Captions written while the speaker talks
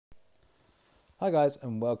Hi guys,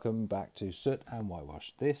 and welcome back to Soot and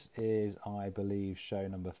Whitewash. This is, I believe, show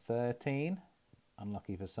number 13.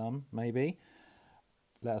 Unlucky for some, maybe.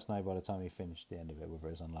 Let us know by the time you finish the end of it whether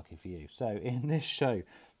it's unlucky for you. So in this show,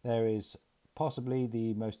 there is possibly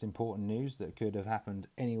the most important news that could have happened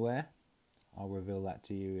anywhere. I'll reveal that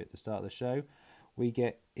to you at the start of the show. We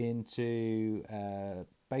get into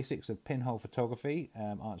basics of pinhole photography,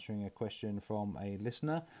 answering a question from a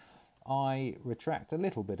listener. I retract a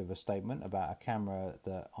little bit of a statement about a camera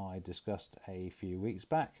that I discussed a few weeks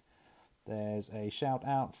back. There's a shout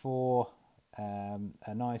out for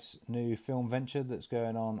a nice new film venture that's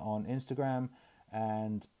going on Instagram,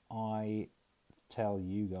 and I tell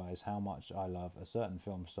you guys how much I love a certain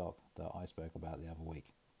film stock that I spoke about the other week.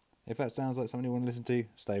 If that sounds like something you want to listen to,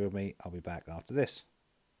 stay with me. I'll be back after this.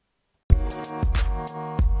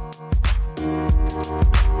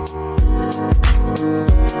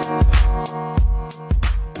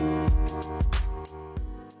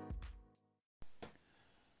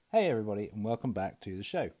 Hey everybody, and welcome back to the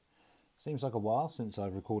show. Seems like a while since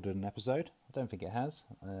I've recorded an episode. I don't think it has.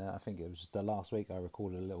 I think it was the last week I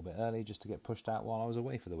recorded a little bit early just to get pushed out while I was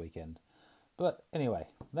away for the weekend. But anyway,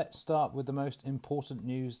 let's start with the most important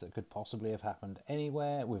news that could possibly have happened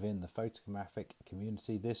anywhere within the photographic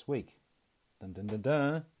community this week. Dun dun dun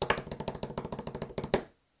dun.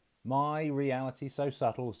 My reality so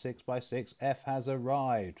subtle 6x6 F has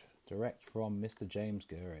arrived. Direct from Mr. James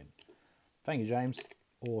Guerin. Thank you, James.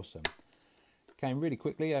 Awesome. Came really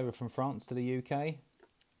quickly over from France to the UK.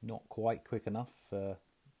 Not quite quick enough for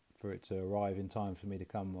it to arrive in time for me to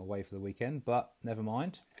come away for the weekend, but never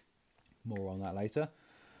mind. More on that later.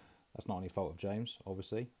 That's not any fault of James,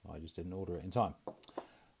 obviously. I just didn't order it in time.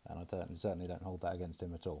 And I certainly don't hold that against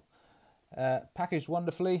him at all. Packaged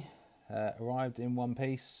wonderfully. Arrived in one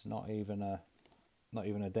piece. Not even a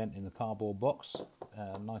dent in the cardboard box.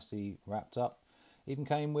 Nicely wrapped up. Even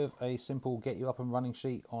came with a simple get you up and running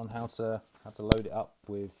sheet on how to load it up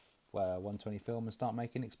with 120 film and start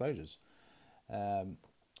making exposures.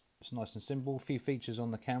 It's nice and simple. A few features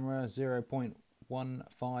on the camera: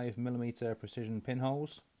 0.15mm precision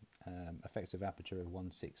pinholes, effective aperture of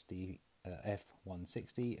 160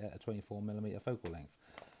 f160 at a 24mm focal length.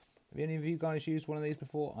 Have any of you guys used one of these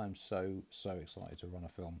before? I'm so excited to run a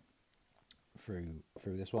film through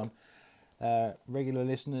this one. Regular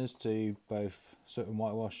listeners to both Soot and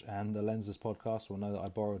Whitewash and the Lenses podcast will know that I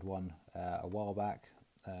borrowed one a while back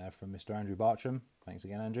from Mr. Andrew Bartram. Thanks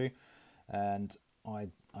again, Andrew. And I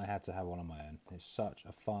had to have one on my own. It's such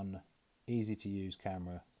a fun, easy to use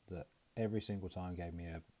camera that every single time gave me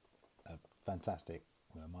a fantastic,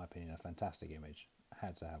 well, in my opinion, a fantastic image. I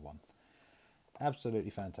had to have one. Absolutely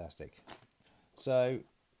fantastic. So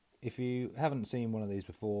if you haven't seen one of these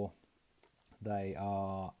before, they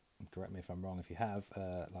are, correct me if I'm wrong if you have,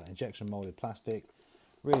 like injection molded plastic.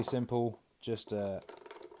 Really simple. Just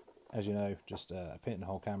as you know, just a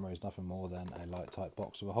pinhole camera is nothing more than a light tight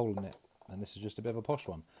box with a hole in it, and this is just a bit of a posh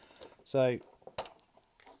one. So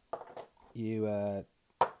you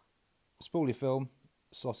spool your film,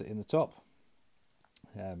 slot it in the top,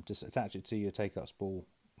 just attach it to your take-up spool,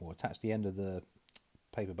 or attach the end of the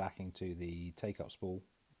paper backing to the take-up spool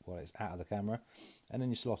while it's out of the camera, and then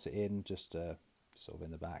you slot it in just sort of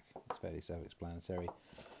in the back. It's fairly self-explanatory.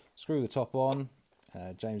 Screw the top on.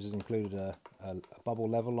 James has included a bubble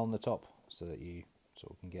level on the top so that you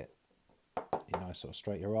sort of can get your nice sort of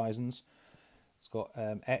straight horizons. It's got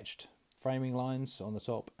etched framing lines on the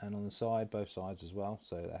top and on the side, both sides as well,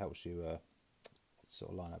 so that helps you sort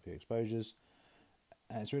of line up your exposures.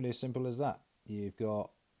 And it's really as simple as that. You've got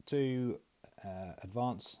two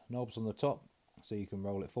advance knobs on the top, so you can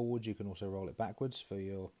roll it forward. You can also roll it backwards for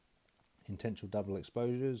your intentional double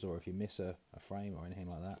exposures, or if you miss a frame or anything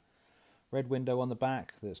like that. Red window on the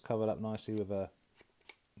back that's covered up nicely with a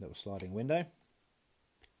little sliding window.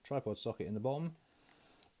 Tripod socket in the bottom.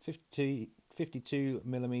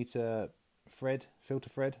 52mm thread, filter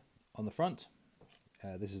thread on the front.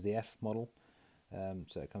 This is the F model,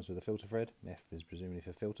 so it comes with a filter thread. F is presumably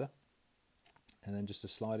for filter. And then just a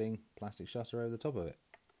sliding plastic shutter over the top of it.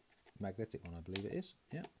 Magnetic one, I believe it is.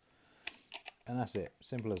 Yeah. And that's it.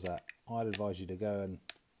 Simple as that. I'd advise you to go and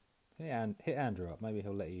hit Andrew up. Maybe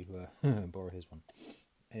he'll let you borrow his one.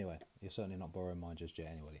 Anyway, you're certainly not borrowing mine just yet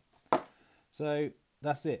anyway. So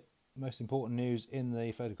that's it. Most important news in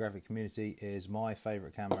the photographic community is my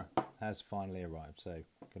favourite camera has finally arrived. So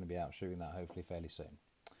going to be out shooting that hopefully fairly soon.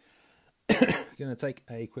 Going to take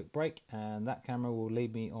a quick break, and that camera will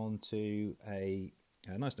lead me on to a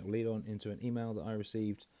nice little lead on into an email that I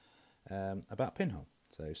received about Pinhole.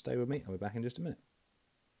 So stay with me, I'll be back in just a minute.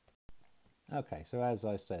 Okay, so as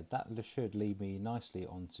I said, that should lead me nicely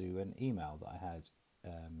onto an email that I had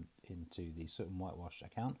into the Soot and Whitewash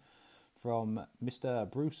account from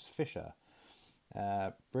Mr. Bruce Fisher.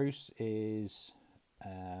 Bruce is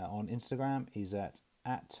on Instagram. He's at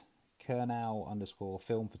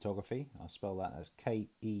Kernow_film photography. I spell that as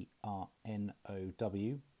KERNOW_film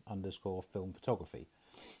photography.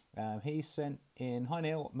 He sent in, "Hi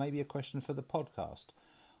Neil, maybe a question for the podcast.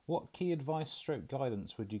 What key advice /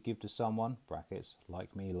 guidance would you give to someone, brackets,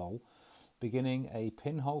 like me lol, beginning a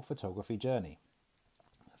pinhole photography journey?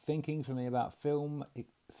 Thinking for me about film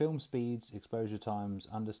speeds, exposure times,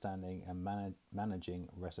 understanding and managing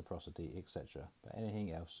reciprocity, etc. But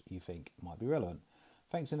anything else you think might be relevant.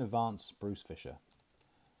 Thanks in advance, Bruce Fisher."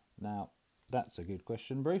 Now, that's a good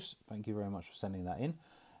question, Bruce. Thank you very much for sending that in.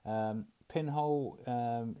 Pinhole,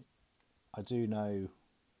 I do know,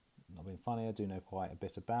 not being funny, I do know quite a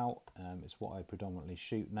bit about. It's what I predominantly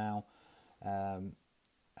shoot now. And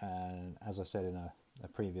as I said in a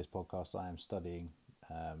previous podcast, I am studying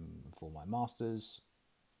for my master's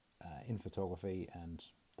in photography, and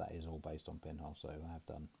that is all based on pinhole, so I have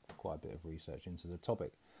done quite a bit of research into the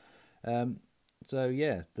topic. So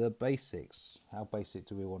yeah, the basics. How basic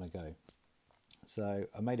do we want to go? So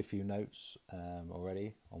I made a few notes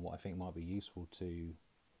already on what I think might be useful to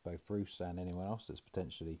both Bruce and anyone else that's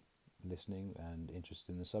potentially listening and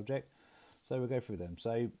interested in the subject. So we'll go through them.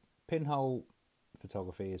 So pinhole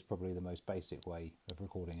photography is probably the most basic way of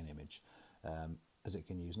recording an image, as it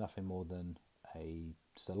can use nothing more than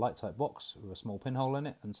just a light type box with a small pinhole in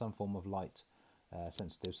it and some form of light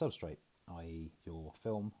sensitive substrate, i.e. your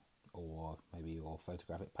film or maybe your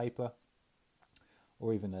photographic paper,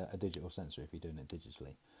 or even a digital sensor if you're doing it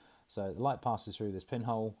digitally. So the light passes through this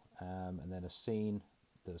pinhole, and then a scene.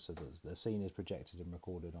 The scene is projected and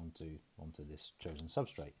recorded onto this chosen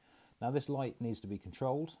substrate. Now this light needs to be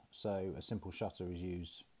controlled, so a simple shutter is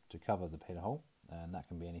used to cover the pinhole, and that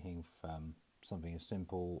can be anything from something as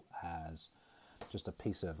simple as just a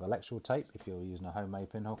piece of electrical tape if you're using a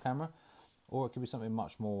homemade pinhole camera, or it could be something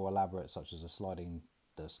much more elaborate, such as the sliding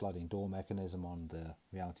door mechanism on the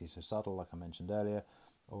Reality So Subtle, like I mentioned earlier,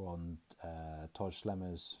 or on Todd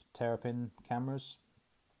Schlemmer's Terrapin cameras.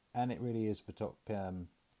 And it really is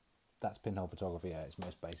that's pinhole photography at its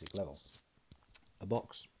most basic level. A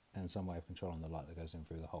box and some way of controlling the light that goes in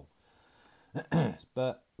through the hole.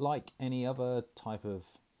 But like any other type of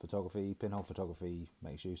photography, pinhole photography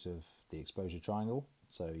makes use of the exposure triangle,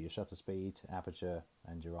 so your shutter speed, aperture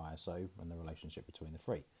and your ISO, and the relationship between the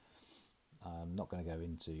three. I'm not going to go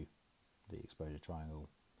into the exposure triangle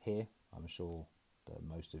here. I'm sure that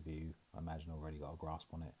most of you, I imagine, already got a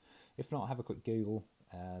grasp on it. If not, have a quick Google,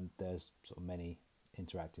 and there's sort of many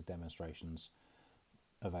interactive demonstrations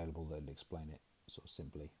available that will explain it sort of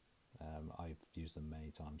simply. I've used them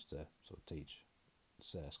many times to sort of teach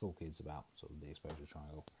school kids about sort of the exposure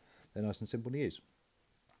triangle. They're nice and simple to use.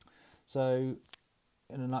 So,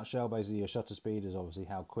 in a nutshell, basically your shutter speed is obviously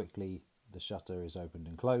how quickly the shutter is opened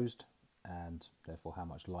and closed, and therefore how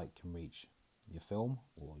much light can reach your film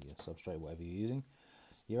or your substrate, whatever you're using.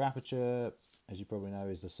 Your aperture, as you probably know,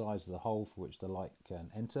 is the size of the hole for which the light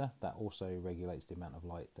can enter. That also regulates the amount of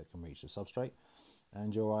light that can reach the substrate.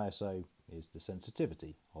 And your ISO is the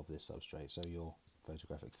sensitivity of this substrate, so your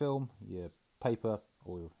photographic film, your paper,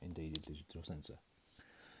 or indeed your digital sensor.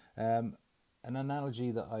 An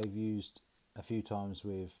analogy that I've used a few times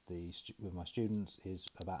with my students is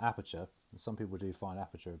about aperture. Some people do find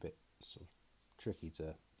aperture a bit sort of tricky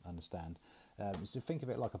to understand. Is to think of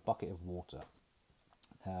it like a bucket of water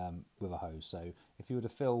with a hose. So if you were to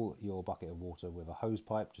fill your bucket of water with a hose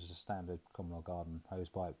pipe, just a standard common or garden hose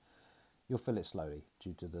pipe, you'll fill it slowly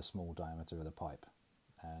due to the small diameter of the pipe.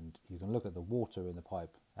 And you can look at the water in the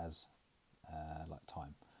pipe as like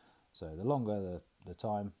time. So the longer the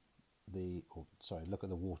time, look at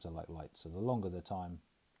the water like light. So the longer the time,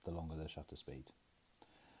 the longer the shutter speed.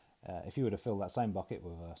 If you were to fill that same bucket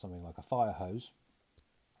with something like a fire hose,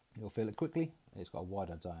 you'll fill it quickly. It's got a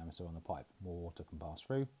wider diameter on the pipe. More water can pass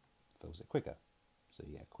through, fills it quicker. So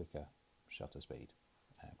you get quicker shutter speed,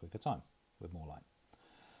 quicker time with more light.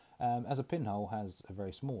 As a pinhole has a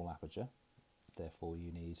very small aperture, therefore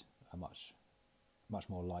you need a much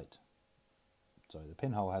more light. Sorry, the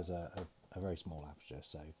pinhole has a very small aperture,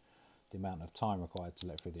 so the amount of time required to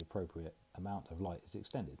let through the appropriate amount of light is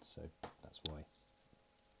extended. So that's why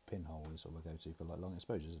pinhole is sort of a go-to for like long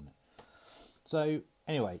exposures, isn't it? So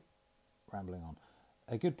anyway, rambling on.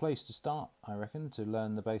 A good place to start, I reckon, to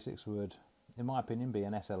learn the basics would, in my opinion, be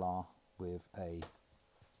an SLR with a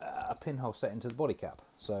pinhole set into the body cap.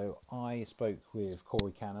 So I spoke with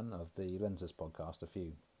Corey Cannon of the Lenses podcast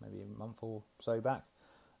maybe a month or so back,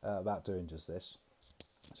 about doing just this.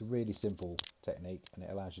 It's a really simple technique, and it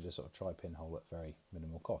allows you to sort of try pinhole at very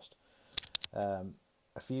minimal cost.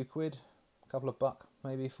 A few quid, a couple of buck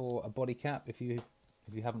maybe for a body cap if you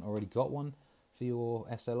haven't already got one for your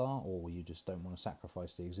SLR, or you just don't want to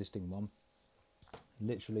sacrifice the existing one.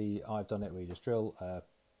 Literally, I've done it where you just drill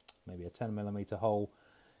maybe a 10mm hole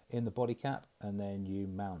in the body cap, and then you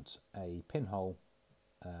mount a pinhole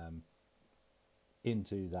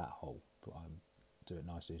into that hole. Do it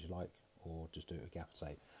nicely as you like, or just do it with gaffer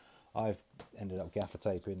tape. I've ended up gaffer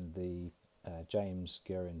taping the James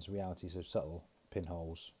Guerin's Reality So Subtle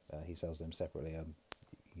pinholes. He sells them separately.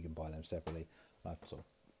 You can buy them separately. I've sort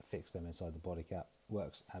of fixed them inside the body cap.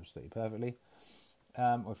 Works absolutely perfectly.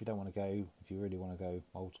 Or if you don't want to go, if you really want to go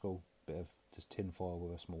old school, bit of just tin foil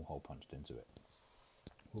with a small hole punched into it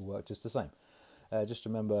will work just the same. Just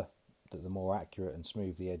remember that the more accurate and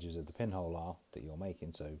smooth the edges of the pinhole are that you're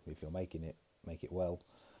making, so if you're making it, make it well,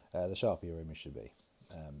 the sharper your image should be.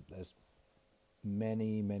 There's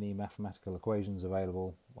many mathematical equations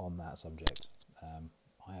available on that subject.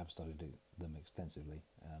 I have studied them extensively,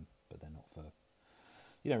 but they're not for,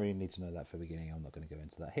 you don't really need to know that for beginning. I'm not going to go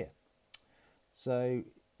into that here. So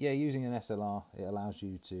yeah, using an SLR, it allows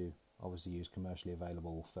you to obviously use commercially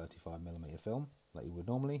available 35mm film like you would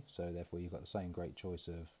normally, so therefore you've got the same great choice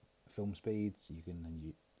of film speeds. You can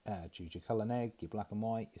then choose your colour neg, your black and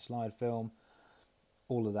white, your slide film.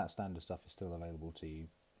 All of that standard stuff is still available to you,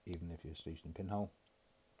 even if you're just using pinhole.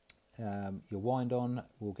 Your wind on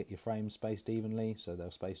will get your frames spaced evenly, so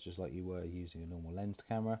they'll space just like you were using a normal lensed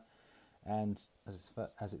camera. And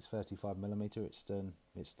as it's 35mm,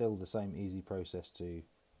 it's still the same easy process to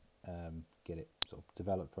get it sort of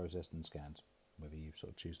developed, processed and scanned, whether you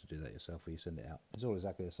sort of choose to do that yourself or you send it out. It's all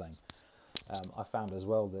exactly the same. I found as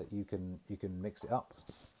well that you can mix it up.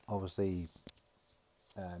 Obviously,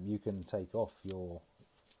 you can take off your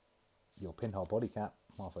pinhole body cap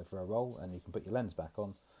halfway through a roll, and you can put your lens back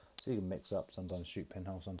on, so you can mix up. Sometimes shoot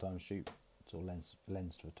pinhole, sometimes shoot sort of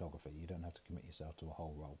lensed photography. You don't have to commit yourself to a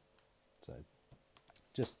whole roll. So,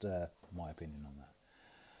 just my opinion on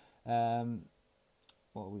that.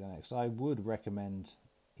 What are we going next? I would recommend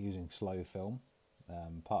using slow film.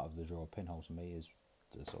 Part of the draw of pinhole to me is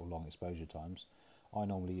the sort of long exposure times. I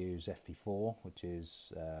normally use FP4, which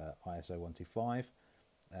is ISO 125.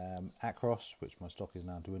 Acros, which my stock is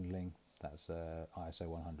now dwindling, that's ISO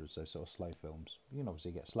 100, so sort of slow films. You can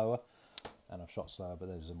obviously get slower, and I've shot slower, but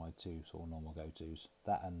those are my two sort of normal go-tos.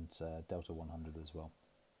 That and Delta 100 as well.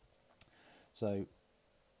 So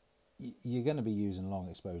you're going to be using long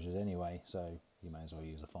exposures anyway, so you may as well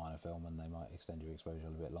use a finer film, and they might extend your exposure a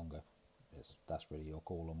little bit longer. That's really your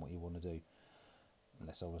call on what you want to do,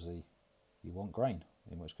 unless obviously you want grain,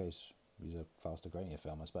 in which case use a faster grainier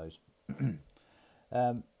film, I suppose.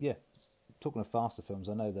 Yeah, talking of faster films,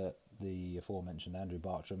 I know that the aforementioned Andrew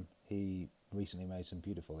Bartram, he recently made some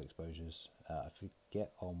beautiful exposures. I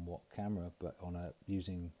forget on what camera, but on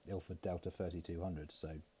using Ilford Delta 3200. So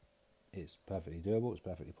it's perfectly doable. It's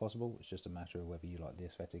perfectly possible. It's just a matter of whether you like the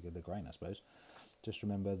aesthetic of the grain, I suppose. Just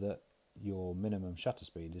remember that your minimum shutter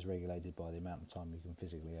speed is regulated by the amount of time you can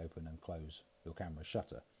physically open and close your camera's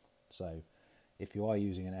shutter. So if you are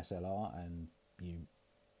using an SLR and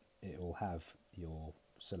it will have your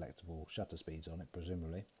selectable shutter speeds on it,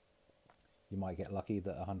 presumably, you might get lucky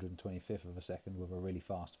that 125th of a second with a really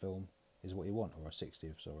fast film is what you want, or a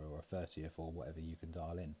 60th or a 30th or whatever you can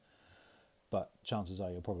dial in. But chances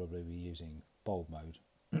are you'll probably be using bulb mode.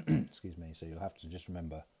 Excuse me. So you'll have to just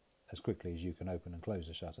remember, as quickly as you can open and close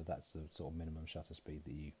the shutter, that's the sort of minimum shutter speed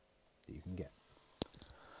that you can get.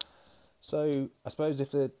 So I suppose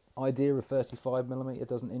if the idea of 35mm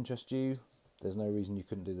doesn't interest you, there's no reason you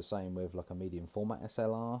couldn't do the same with like a medium format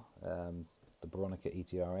SLR. The Veronica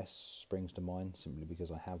ETRS springs to mind simply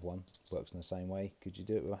because I have one. Works in the same way. Could you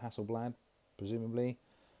do it with a Hasselblad? Presumably.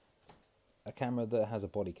 A camera that has a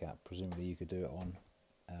body cap, presumably you could do it on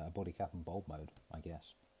a body cap and bulb mode, I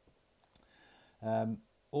guess.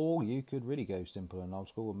 Or you could really go simple and old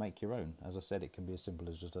school and make your own. As I said, it can be as simple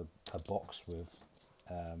as just a box with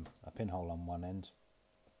a pinhole on one end,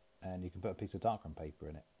 and you can put a piece of darkroom paper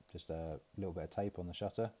in it. Just a little bit of tape on the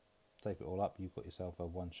shutter, tape it all up, you've got yourself a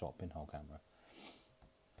one-shot pinhole camera.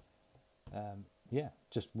 Yeah,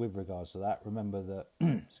 just with regards to that, remember that,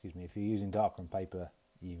 excuse me, if you're using darkroom paper,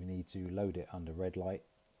 you need to load it under red light.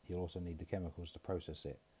 You'll also need the chemicals to process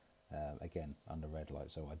it, again, under red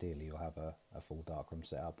light. So ideally you'll have a full darkroom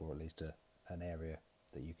set up, or at least an area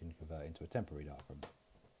that you can convert into a temporary darkroom.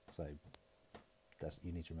 So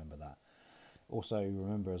you need to remember that. Also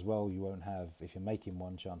remember as well, you won't have, if you're making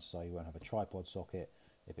one, chances are you won't have a tripod socket.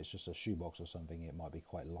 If it's just a shoebox or something, it might be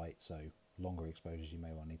quite light, so longer exposures, you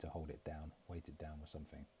may well need to hold it down, weight it down with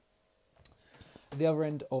something. At the other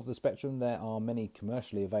end of the spectrum, there are many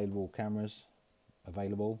commercially available cameras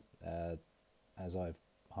available. As I've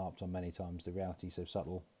harped on many times, the Reality So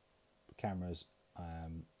Subtle cameras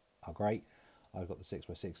are great. I've got the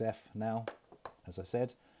 6x6F now, as I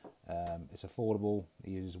said. It's affordable. It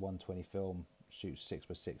uses 120 film, shoots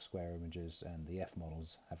 6x6 square images, and the F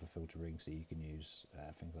models have a filter ring, so you can use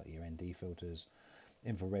things like your ND filters,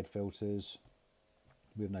 infrared filters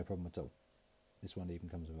with no problem at all. This one even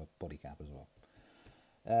comes with a body cap as well.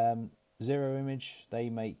 Zero Image, they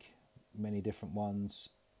make many different ones,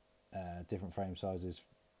 different frame sizes.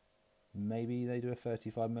 Maybe they do a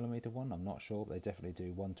 35mm one, I'm not sure, but they definitely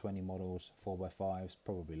do 120 models, 4x5s,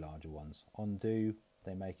 probably larger ones. Ondu,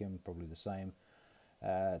 they make them, probably the same.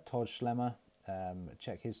 Todd Schlemmer,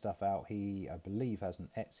 check his stuff out. He, I believe, has an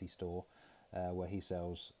Etsy store where he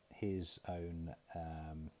sells his own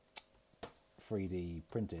 3D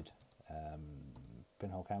printed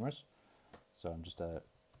pinhole cameras. So I'm just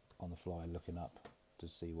on the fly looking up to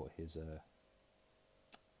see what his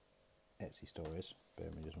Etsy store is. Bear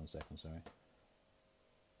with me just 1 second, sorry.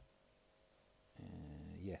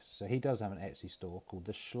 Yes, so he does have an Etsy store called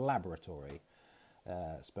the Schlaboratory,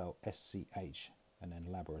 spelled SCH and then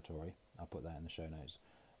laboratory. I'll put that in the show notes.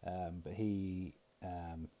 But he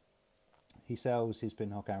sells his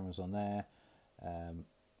pinhole cameras on there.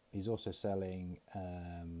 He's also selling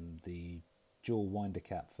the dual winder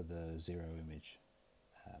cap for the Zero Image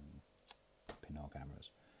pinhole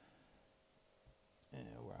cameras.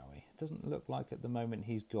 Where are we? It doesn't look like at the moment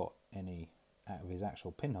he's got any out of his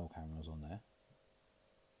actual pinhole cameras on there.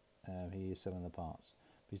 He is selling the parts.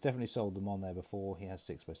 But he's definitely sold them on there before. He has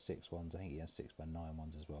 6x6 ones. I think he has 6x9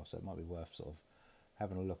 ones as well. So it might be worth sort of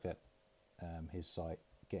having a look at his site,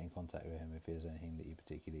 get in contact with him if there's anything that you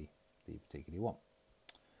particularly want.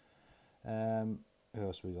 Who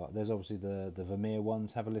else we got? There's obviously the Vermeer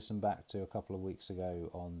ones. Have a listen back to a couple of weeks ago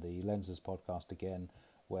on the Lenses podcast again,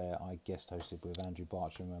 where I guest hosted with Andrew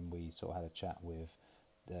Bartram, and we sort of had a chat with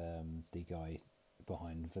the guy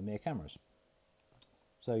behind Vermeer cameras.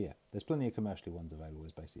 So yeah, there's plenty of commercially ones available,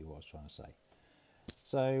 is basically what I was trying to say.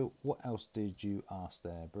 So what else did you ask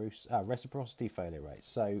there, Bruce? Reciprocity failure rates.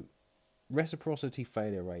 So reciprocity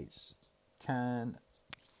failure rates can,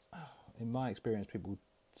 in my experience,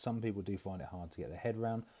 some people do find it hard to get their head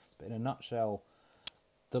around, but in a nutshell,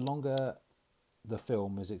 the longer the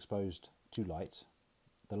film is exposed to light,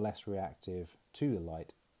 the less reactive to the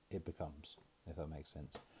light it becomes, if that makes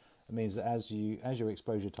sense. It means that as your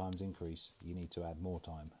exposure times increase, you need to add more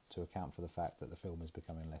time to account for the fact that the film is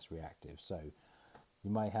becoming less reactive. So you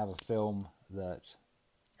may have a film that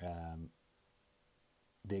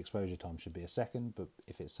the exposure time should be a second, but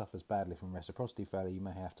if it suffers badly from reciprocity failure, you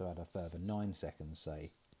may have to add a further 9 seconds,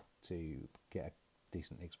 say, to get a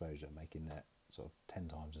decent exposure, making it sort of 10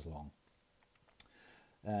 times as long.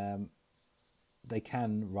 They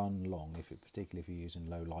can run long, particularly if you're using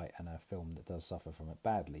low light and a film that does suffer from it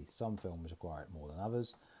badly. Some films require it more than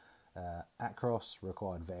others. Acros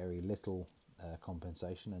required very little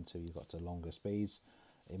compensation until you got to longer speeds.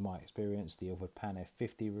 In my experience, the Ilford Pan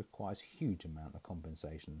F50 requires a huge amount of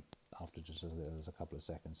compensation after just as little as a couple of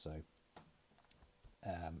seconds. So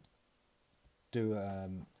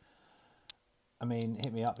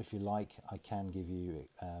hit me up if you like. I can give you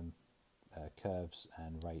curves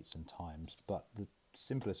and rates and times, but the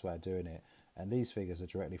simplest way of doing it, and these figures are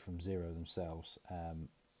directly from Zero themselves,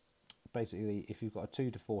 basically if you've got a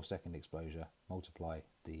 2 to 4 second exposure, multiply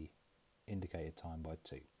the indicated time by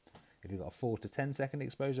 2. If you've got a 4 to 10 second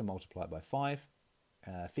exposure, multiply it by 5.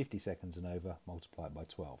 50 seconds and over, multiply it by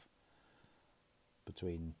 12.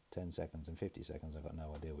 Between 10 seconds and 50 seconds, I've got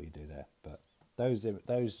no idea what you do there, but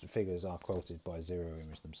those figures are quoted by Zero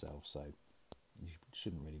Image themselves, so you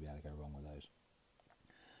shouldn't really be able to go wrong with those.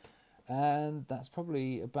 And that's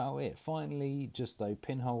probably about it. Finally, just though,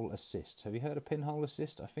 Pinhole Assist. Have you heard of Pinhole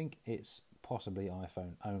Assist? I think it's possibly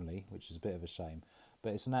iPhone only, which is a bit of a shame.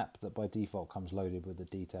 But it's an app that by default comes loaded with the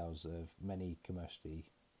details of many commercially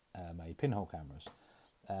made pinhole cameras.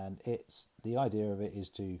 And the idea of it is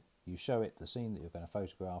you show it the scene that you're going to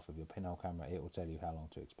photograph with your pinhole camera, it will tell you how long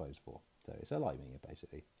to expose for. So it's a light meter,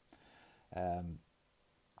 basically.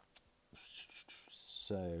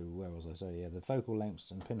 So where was I? So yeah, the focal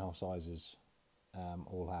lengths and pinhole sizes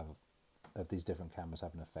all have these different cameras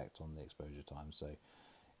have an effect on the exposure time. So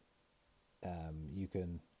you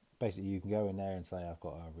can go in there and say I've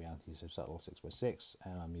got a Reality So Subtle 6x6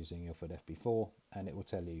 and I'm using Ilford FB4, and it will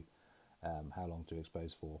tell you how long to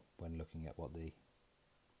expose for when looking at what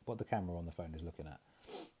the camera on the phone is looking at.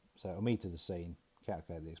 So it'll meter the scene,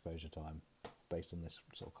 calculate the exposure time, based on this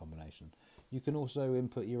sort of combination. You can also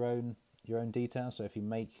input your own details. So if you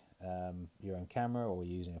make your own camera or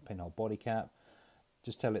you're using a pinhole body cap,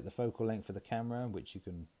 just tell it the focal length for the camera, which you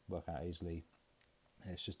can work out easily.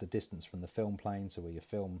 It's just the distance from the film plane, so where your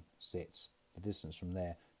film sits, the distance from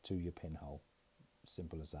there to your pinhole.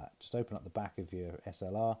 Simple as that. Just open up the back of your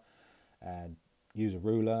SLR and use a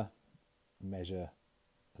ruler, measure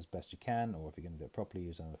as best you can, or if you're going to do it properly,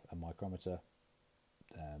 use a micrometer.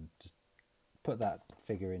 Just put that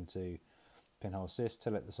figure into pinhole assist,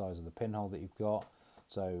 tell it the size of the pinhole that you've got.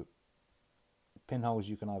 So pinholes,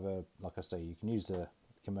 you can either, like I say, you can use the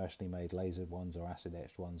commercially made laser ones or acid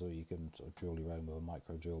etched ones, or you can sort of drill your own with a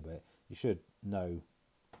micro drill bit. You should know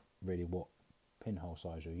really what pinhole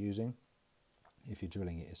size you're using if you're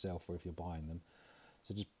drilling it yourself or if you're buying them.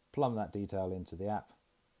 So just plumb that detail into the app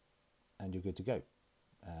and you're good to go.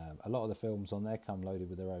 A lot of the films on there come loaded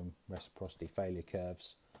with their own reciprocity failure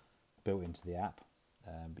curves built into the app,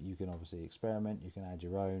 but you can obviously experiment, you can add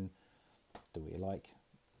your own, do what you like.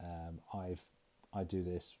 I do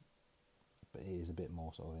this, but it is a bit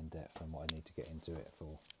more sort of in depth than what I need to get into it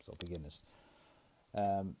for sort of beginners.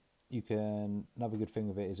 Another good thing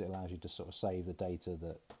with it is it allows you to sort of save the data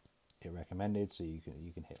that it recommended, so you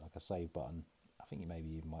can hit like a save button. I think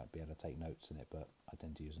you might be able to take notes in it, but I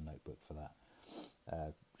tend to use a notebook for that.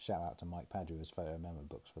 Shout out to Mike Padgett's photo memo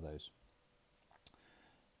books for those.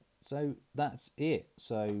 So that's it.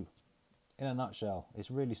 So in a nutshell, it's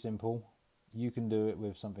really simple. You can do it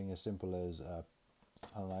with something as simple as a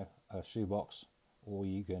shoebox, or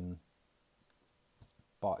you can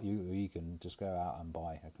just go out and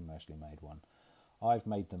buy a commercially made one. I've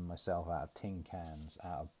made them myself out of tin cans,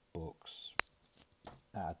 out of books,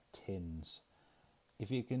 out of tins.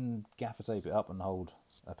 If you can gaffer tape it up and hold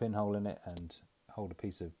a pinhole in it and hold a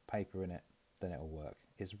piece of paper in it, then it'll work.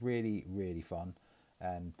 It's really, really fun.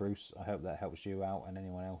 And Bruce, I hope that helps you out and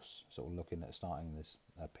anyone else sort of looking at starting this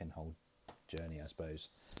pinhole journey, I suppose.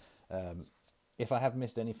 If I have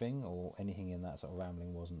missed anything or anything in that sort of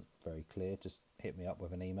rambling wasn't very clear, just hit me up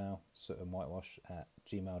with an email,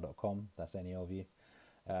 sootanwhitewash@gmail.com. That's any of you.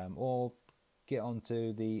 Or get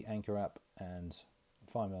onto the Anchor app and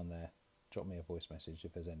find me on there. Drop me a voice message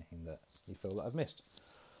if there's anything that you feel that I've missed.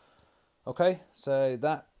 Okay, so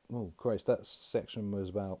that section was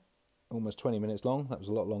about almost 20 minutes long. That was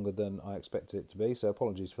a lot longer than I expected it to be, so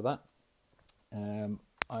apologies for that. I'm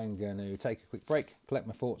going to take a quick break, collect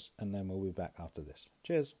my thoughts, and then we'll be back after this.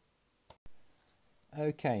 Cheers.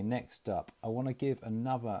 Okay, next up, I want to give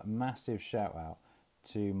another massive shout out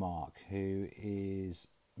to Mark, whose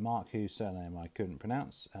surname I couldn't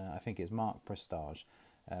pronounce. I think it's Mark Prestage,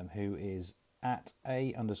 who is at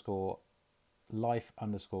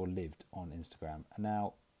 @a_life_lived on Instagram.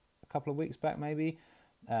 Now, a couple of weeks back, maybe,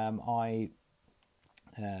 I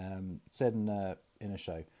said in a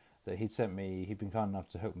show that he'd been kind enough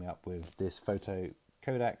to hook me up with this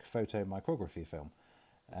Kodak photo micrography film,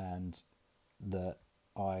 and that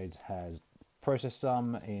I'd had processed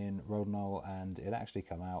some in Rodinal and it actually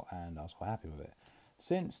come out and I was quite happy with it.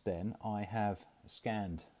 Since then, I have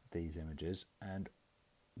scanned these images and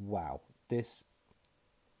wow, they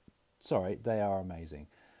are amazing.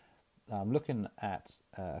 I'm looking at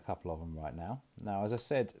a couple of them right now. Now, as I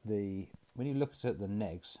said, when you looked at the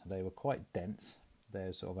negs, they were quite dense.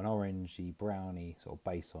 There's sort of an orangey, browny sort of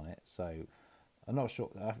base on it. So I'm not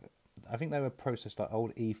sure. I think they were processed like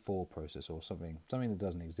old E4 process or something that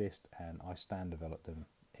doesn't exist, and I developed them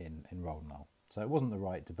in Rodinal. So it wasn't the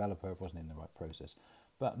right developer, it wasn't in the right process.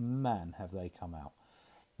 But man, have they come out.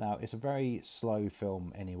 Now, it's a very slow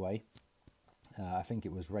film anyway. I think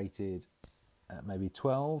it was rated at maybe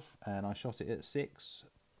 12, and I shot it at 6.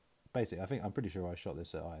 Basically, I'm pretty sure I shot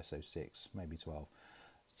this at ISO 6, maybe 12.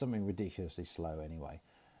 Something ridiculously slow anyway.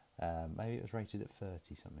 Maybe it was rated at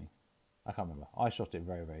 30 something. I can't remember. I shot it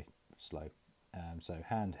very, very slow. So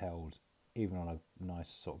handheld, even on a nice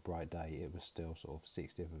sort of bright day, it was still sort of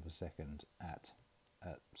 60th of a second at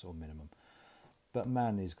sort of minimum. But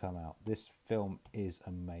man, these come out. This film is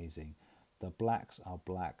amazing. The blacks are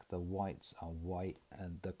black, the whites are white,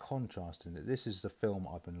 and the contrast in it. This is the film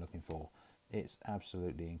I've been looking for. It's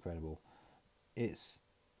absolutely incredible.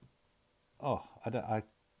 I'll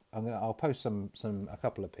post a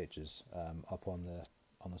couple of pictures up on the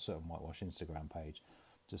Certain Whitewash Instagram page,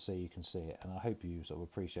 just so you can see it, and I hope you sort of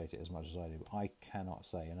appreciate it as much as I do. I cannot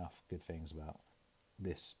say enough good things about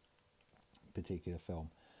this particular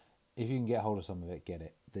film. If you can get hold of some of it, get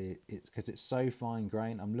it. Because it's so fine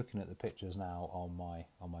grained. I'm looking at the pictures now on my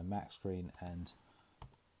Mac screen, and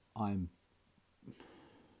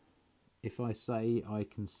if I say I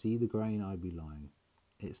can see the grain, I'd be lying.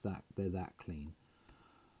 They're that clean.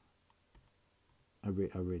 I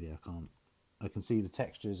can't. I can see the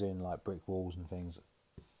textures in like brick walls and things.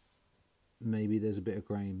 Maybe there's a bit of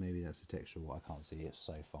grain. Maybe that's a texture. What I can't see. It's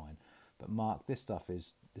so fine. But Mark, this stuff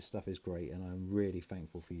is great, and I'm really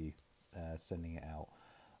thankful for you sending it out.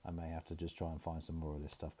 I may have to just try and find some more of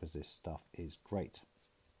this stuff because this stuff is great.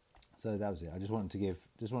 So that was it. I just wanted to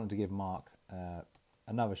give Mark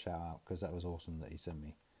another shout out because that was awesome that he sent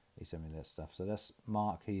me that stuff. So that's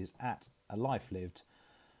Mark. He's at a life lived.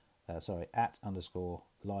 At underscore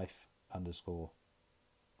life underscore.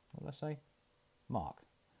 What did I say? Mark.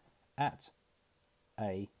 At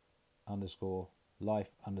a underscore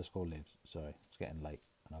life underscore lived. Sorry, it's getting late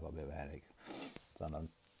and I've got a bit of a headache. So I'm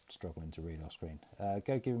struggling to read off screen.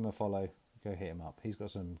 Go give him a follow. Go hit him up. He's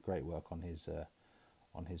got some great work on his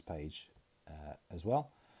page as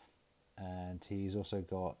well. And he's also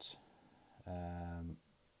got. I'm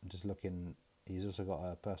just looking. He's also got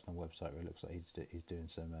a personal website where it looks like he's doing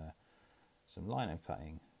some lino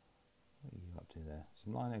cutting. What are you up to there?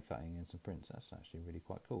 Some lino cutting and some prints. That's actually really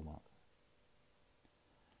quite cool, Mark.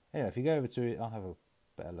 Anyway, if you go over to it, I'll have a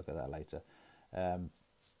better look at that later.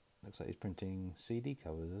 Looks like he's printing CD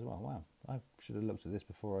covers as well. Wow, I should have looked at this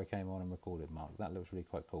before I came on and recorded, Mark. That looks really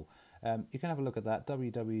quite cool. You can have a look at that,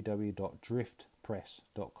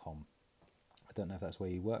 www.driftpress.com. I don't know if that's where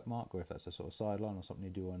you work, Mark, or if that's a sort of sideline or something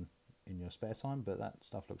you do in your spare time, but that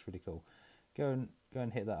stuff looks really cool. Go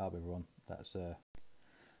and hit that up, everyone. That's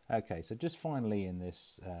okay. So just finally in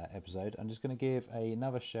this episode, I'm just going to give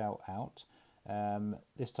another shout out.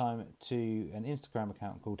 This time to an Instagram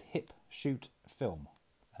account called Hip Shoot Film.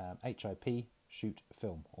 HIP Shoot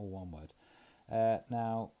Film, all one word.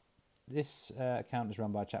 Now, this account is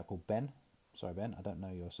run by a chap called Ben. Sorry, Ben, I don't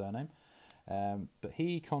know your surname. But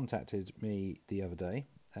he contacted me the other day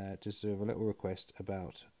just to have a little request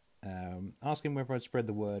about asking whether I'd spread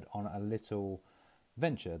the word on a little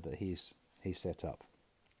venture that he's set up.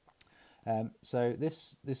 So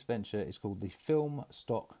this venture is called the Film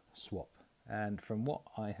Stock Swap. And from what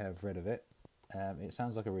I have read of it, it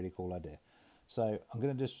sounds like a really cool idea. So I'm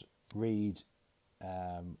going to just read,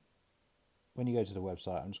 when you go to the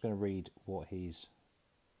website, I'm just going to read what he's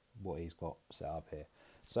got set up here.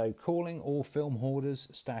 So, calling all film hoarders,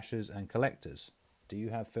 stashers and collectors. Do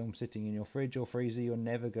you have film sitting in your fridge or freezer you're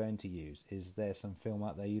never going to use? Is there some film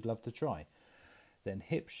out there you'd love to try? Then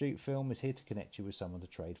Hip Shoot Film is here to connect you with someone to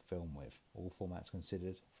trade film with. All formats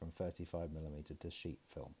considered, from 35mm to sheet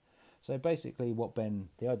film. So basically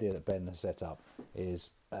the idea that Ben has set up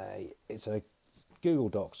is it's a Google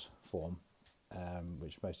Docs form,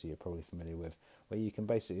 which most of you are probably familiar with, where you can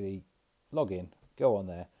basically log in, go on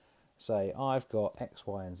there, say, I've got X,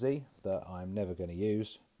 Y, and Z that I'm never going to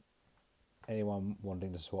use. Anyone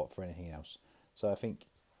wanting to swap for anything else? So I think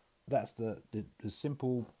that's the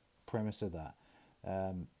simple premise of that.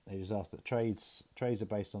 They just ask that trades are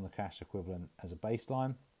based on the cash equivalent as a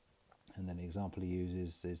baseline. And then the example he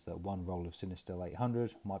uses is that one roll of Sinistel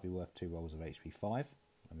 800 might be worth 2 rolls of HP5.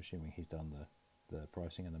 I'm assuming he's done the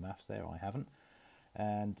pricing and the maths there. I haven't.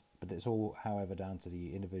 But it's all, however, down to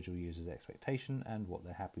the individual user's expectation and what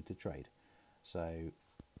they're happy to trade. So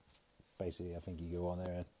basically, I think you go on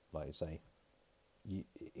there and, like I say,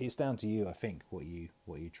 it's down to you. I think what you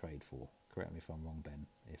trade for. Correct me if I'm wrong, Ben,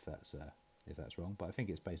 if that's wrong. But I think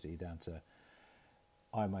it's basically down to,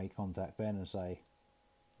 I may contact Ben and say,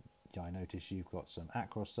 I notice you've got some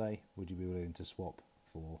Acros, say, would you be willing to swap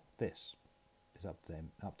for this? It's up to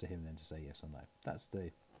him then to say yes or no. That's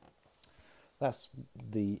the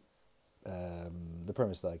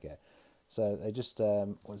premise that I get. So they just,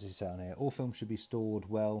 what does he say on here? All films should be stored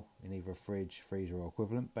well in either a fridge, freezer or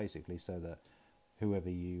equivalent, basically so that whoever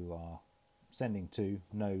you are sending to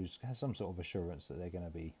has some sort of assurance that they're going to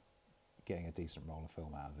be getting a decent roll of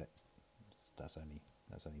film out of it. That's only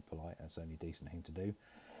polite, that's only a decent thing to do.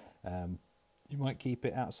 You might keep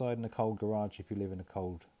it outside in a cold garage if you live in a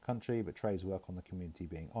cold country, but trades work on the community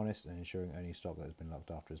being honest and ensuring only stock that has been looked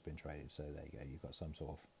after has been traded. So there you go, you've got some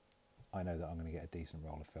sort of, I know that I'm going to get a decent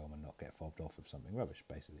roll of film and not get fobbed off with something rubbish,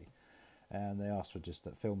 basically. And they ask for just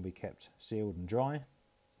that film be kept sealed and dry,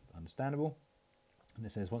 understandable. And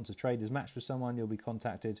it says once a trade is matched with someone, you'll be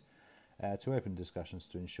contacted to open discussions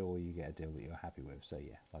to ensure you get a deal that you're happy with. So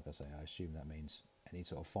yeah, like I say, I assume that means any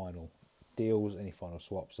sort of final deals, any final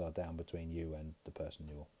swaps are down between you and the person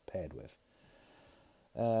you're paired with.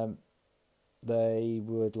 They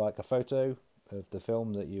would like a photo of the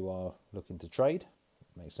film that you are looking to trade.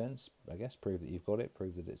 Makes sense, I guess. Prove that you've got it,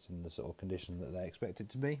 prove that it's in the sort of condition that they expect it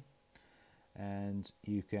to be. And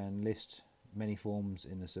you can list many forms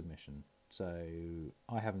in the submission. So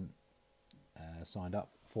I haven't signed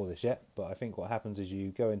up for this yet, but I think what happens is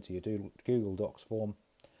you go into your Google Docs form,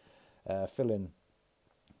 fill in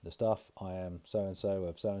the stuff. I am so and so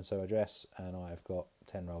of so and so address, and I've got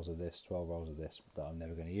 10 rolls of this, 12 rolls of this that I'm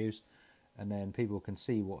never going to use, and then people can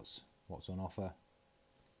see what's on offer,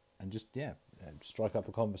 and just strike up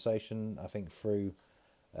a conversation. I think through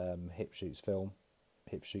Hip Shoot Film,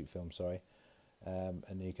 sorry, and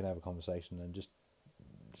then you can have a conversation and just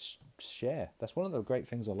share. That's one of the great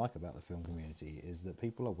things I like about the film community, is that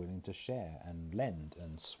people are willing to share and lend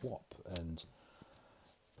and swap, and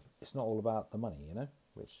it's not all about the money,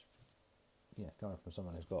 which, coming from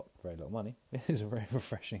someone who's got very little money, is a very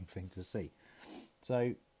refreshing thing to see.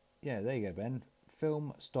 So, there you go, Ben.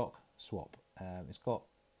 Film Stock Swap. It's got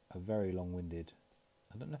a very long-winded,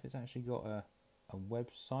 I don't know if it's actually got a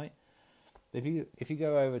website. If you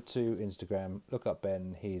go over to Instagram, look up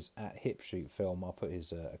Ben. He's at Hip Shoot Film. I'll put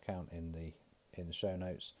his account in the show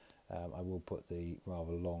notes. I will put the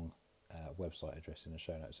rather long website address in the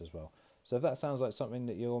show notes as well. So if that sounds like something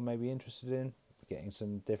that you're maybe interested in, getting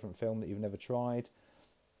some different film that you've never tried,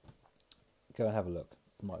 go and have a look.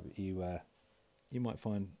 You might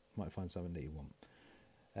find something that you want.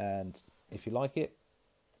 And if you like it,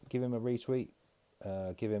 give him a retweet.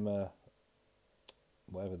 Give him a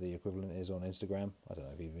whatever the equivalent is on Instagram. I don't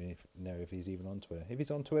know if he's even on Twitter. If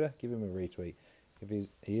he's on Twitter, give him a retweet. If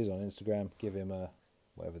he is on Instagram, give him a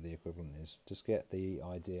whatever the equivalent is. Just get the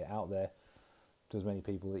idea out there to as many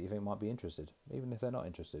people that you think might be interested. Even if they're not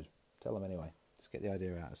interested, tell them anyway. Just get the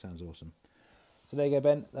idea out. It sounds awesome. So there you go,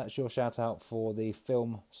 Ben. That's your shout out for the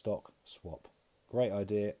film stock swap. Great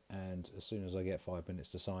idea, and as soon as I get 5 minutes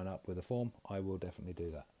to sign up with a form, I will definitely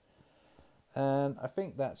do that. And I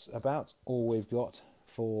think that's about all we've got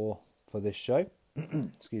for this show.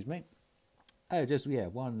 Excuse me. Oh, just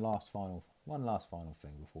one last final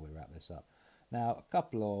thing before we wrap this up. Now, a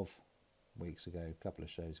couple of weeks ago, a couple of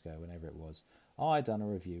shows ago, whenever it was, I done a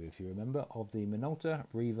review, if you remember, of the Minolta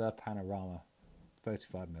Riva Panorama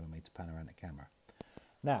 35mm panoramic camera.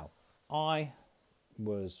 Now, I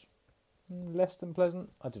was less than pleasant.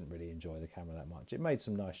 I didn't really enjoy the camera that much. It made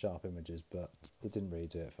some nice sharp images, but it didn't really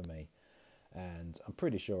do it for me. And I'm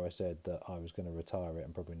pretty sure I said that I was going to retire it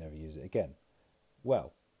and probably never use it again.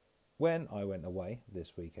 Well, when I went away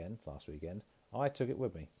last weekend, I took it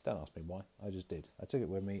with me. Don't ask me why, I just did. I took it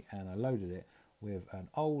with me and I loaded it with an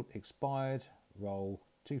old expired roll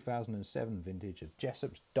 2007 vintage of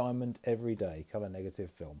Jessop's Diamond Everyday colour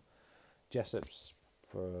negative film. Jessop's,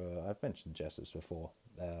 I've mentioned Jessop's before.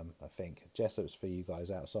 I think Jessop's, for you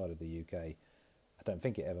guys outside of the UK, I don't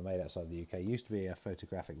think it ever made outside the UK. It used to be a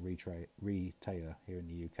photographic retailer here in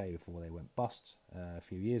the UK before they went bust a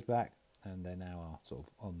few years back, and they now are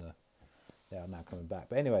they are now coming back.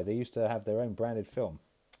 But anyway, they used to have their own branded film.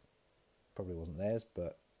 Probably wasn't theirs,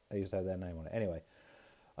 but they used to have their name on it. Anyway,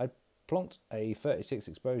 I plonked a 36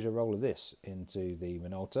 exposure roll of this into the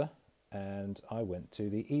Minolta, and I went to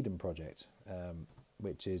the Eden Project,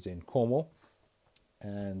 which is in Cornwall,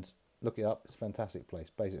 and look it up. It's a fantastic place.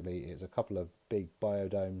 Basically, it's a couple of big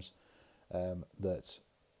biodomes that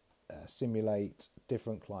simulate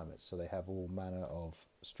different climates. So they have all manner of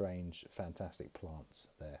strange, fantastic plants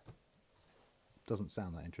there. Doesn't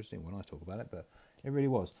sound that interesting when I talk about it, but it really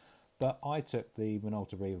was. But I took the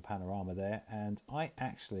Minolta Riva Panorama there, and I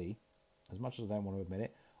actually, as much as I don't want to admit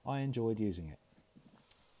it, I enjoyed using it.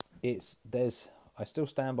 I still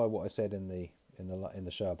stand by what I said in the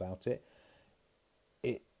show about it.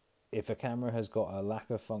 If a camera has got a lack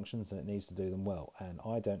of functions, then it needs to do them well. And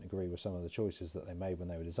I don't agree with some of the choices that they made when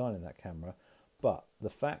they were designing that camera. But the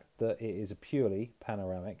fact that it is a purely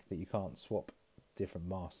panoramic, that you can't swap different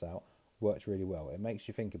masks out, works really well. It makes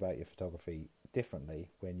you think about your photography differently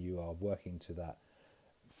when you are working to that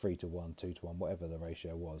 3:1, 2:1, whatever the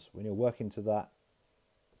ratio was. When you're working to that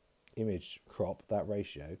image crop, that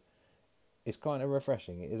ratio, it's kind of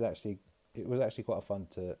refreshing. It was actually quite a fun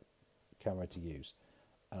camera to use.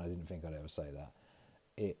 And I didn't think I'd ever say that.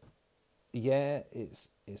 It's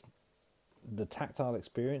the tactile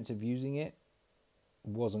experience of using it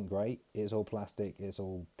wasn't great. It's all plastic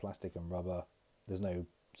and rubber. There's no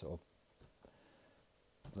sort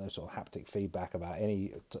of haptic feedback about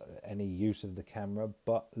any use of the camera.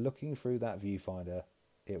 But looking through that viewfinder,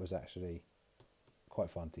 it was actually quite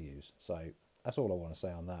fun to use. So that's all I want to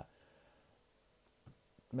say on that.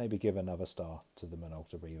 Maybe give another star to the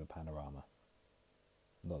Minolta Riva Panorama.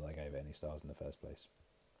 Not that I gave it any stars in the first place.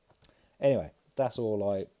 Anyway, that's all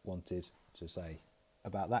I wanted to say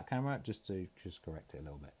about that camera, just to correct it a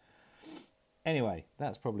little bit. Anyway,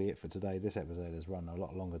 that's probably it for today. This episode has run a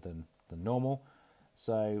lot longer than normal,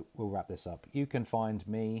 so we'll wrap this up. You can find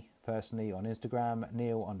me personally on Instagram,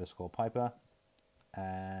 Neil_Piper,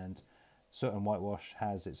 and Soot and Whitewash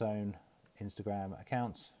has its own Instagram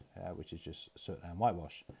account. which is just soot and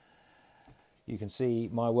whitewash. You can see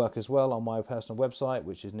my work as well on my personal website,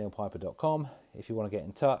 which is neilpiper.com. If you want to get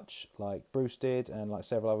in touch, like Bruce did and like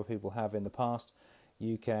several other people have in the past,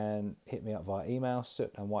 you can hit me up via email,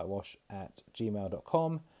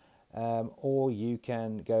 sootandwhitewash@gmail.com, or you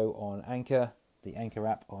can go on Anchor, the Anchor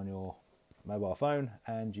app on your mobile phone,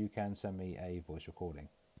 and you can send me a voice recording,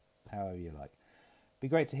 however you like. Be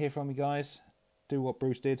great to hear from you guys. Do what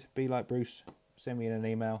Bruce did. Be like Bruce. Send me in an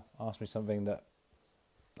email. Ask me something that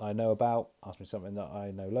I know about. Ask me something that I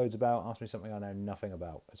know loads about. Ask me something I know nothing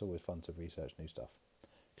about. It's always fun to research new stuff.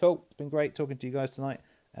 Cool. It's been great talking to you guys tonight,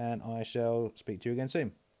 and I shall speak to you again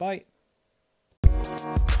soon. Bye.